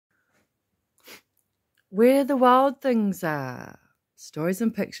Where the Wild Things Are. Stories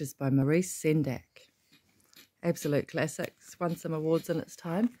and Pictures by Maurice, Sendak. Absolute classics. Won some awards in its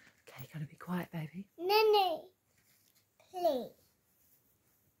time. Okay, you gotta be quiet, baby. Nanny, please.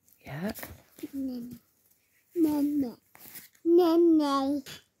 Yeah. Nanny, nanny, nanny,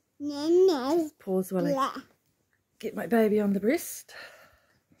 nanny. Pause while I get my baby on the breast.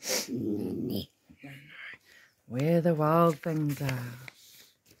 Nanny. Where the Wild Things Are.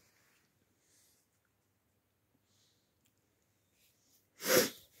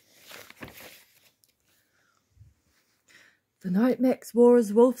 The night Max wore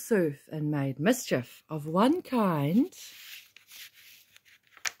his wolf suit and made mischief of one kind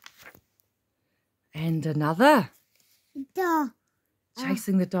and another. Dog.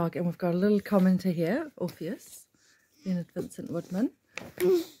 Chasing the dog. And we've got a little commenter here, Orpheus, Leonard Vincent Woodman.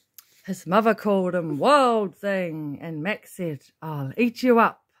 His mother called him Wild Thing, and Max said, I'll eat you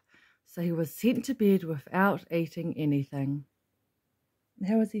up. So he was sent to bed without eating anything.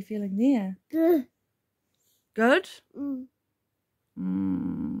 How was he feeling there? Good. Good? Mm.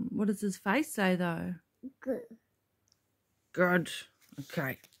 What does his face say, though? Good. Good.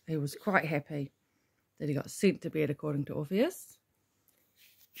 Okay. He was quite happy that he got sent to bed, according to Orpheus.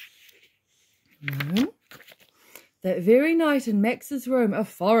 That very night in Max's room, a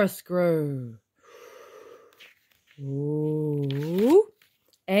forest grew. Ooh.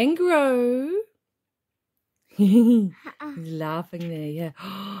 And grew. He's laughing there, yeah.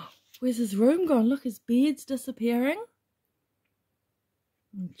 Where's his room gone? Look, his bed's disappearing.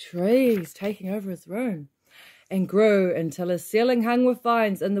 And trees taking over his room. And grew until his ceiling hung with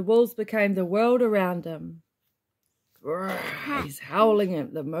vines and the walls became the world around him. He's howling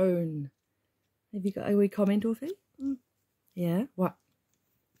at the moon. Have you got a wee comment, Orphy? Yeah? What?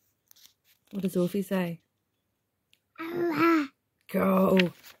 What does Orphy say? Go.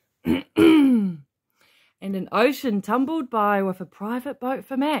 And an ocean tumbled by with a private boat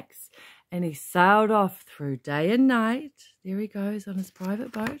for Max. And he sailed off through day and night. There he goes on his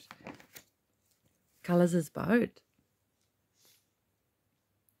private boat. Colour's his boat?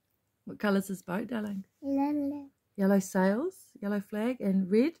 What colour's his boat, darling? Yellow. Yellow sails, yellow flag,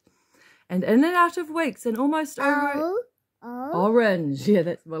 and red. And in and out of weeks, and almost over... Orange. Yeah,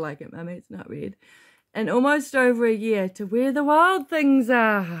 that's more like it, Mummy. It's not red. And almost over a year to where the wild things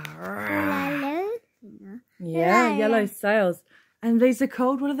are. Yellow. Yeah, yellow sails. And these are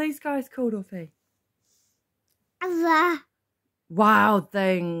called, what are these guys called, Orphy? Wild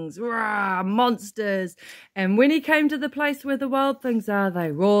things, rah, monsters. And when he came to the place where the wild things are,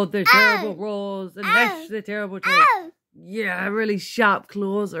 they roared their terrible roars and gnashed their terrible teeth. Yeah, really sharp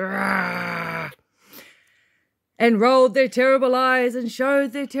claws. Rah. And rolled their terrible eyes and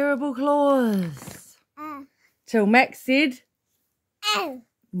showed their terrible claws. Till Max said,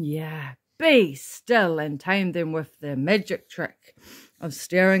 yeah, be still, and tamed them with their magic trick of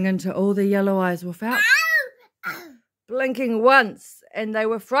staring into all the yellow eyes without blinking once, and they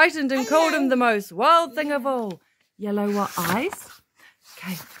were frightened and called him the most wild thing of all. Yellow what eyes?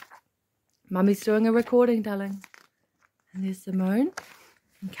 Okay, Mummy's doing a recording, darling. And there's Simone.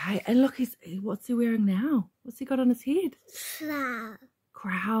 Okay, and look, what's he wearing now? What's he got on his head?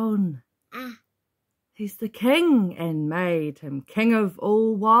 Crown. He's the king, and made him king of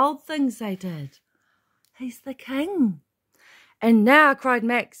all wild things they did. He's the king. And now, cried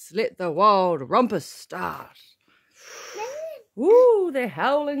Max, let the wild rumpus start. Ooh, they're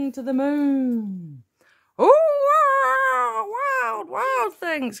howling to the moon. Ooh, wild, wild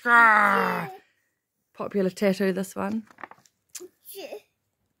things. Popular tattoo, this one.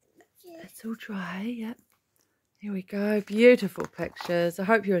 It's all dry, yep. Here we go, beautiful pictures. I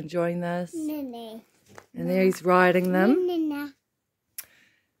hope you're enjoying this. And there he's riding them.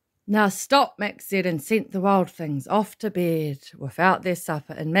 Now stop, Max said, and sent the wild things off to bed without their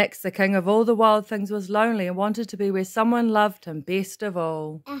supper. And Max, the king of all the wild things, was lonely and wanted to be where someone loved him best of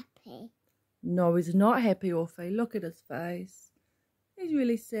all. Happy. No, he's not happy, Orphy. Look at his face. He's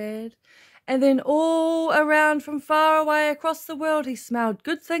really sad. And then all around from far away across the world, he smelled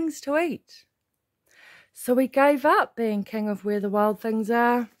good things to eat. So he gave up being king of where the wild things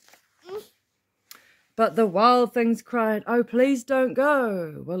are. But the wild things cried, oh, please don't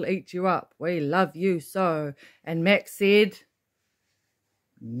go. We'll eat you up. We love you so. And Max said,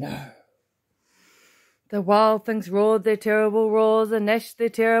 no. The wild things roared their terrible roars and gnashed their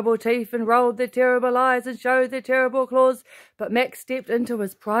terrible teeth and rolled their terrible eyes and showed their terrible claws. But Max stepped into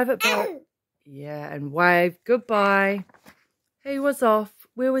his private boat. Yeah, and waved goodbye. He was off.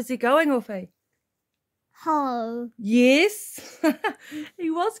 Where was he going, Orphy? Home. Yes,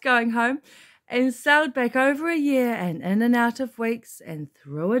 he was going home. And sailed back over a year and in and out of weeks and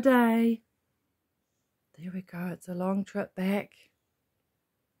through a day. There we go. It's a long trip back.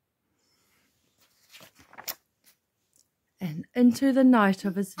 And into the night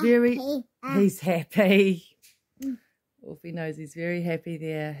of his very... He's happy. Wolfie knows he's very happy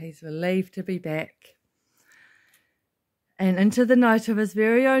there. He's relieved to be back. And into the night of his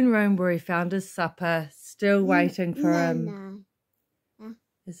very own room where he found his supper, still waiting for him.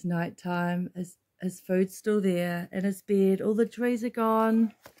 His night time, his food's still there, in his bed, all the trees are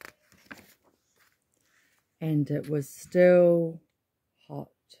gone. And it was still hot.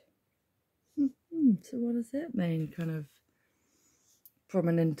 So what does that mean, kind of, from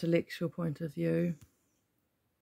an intellectual point of view?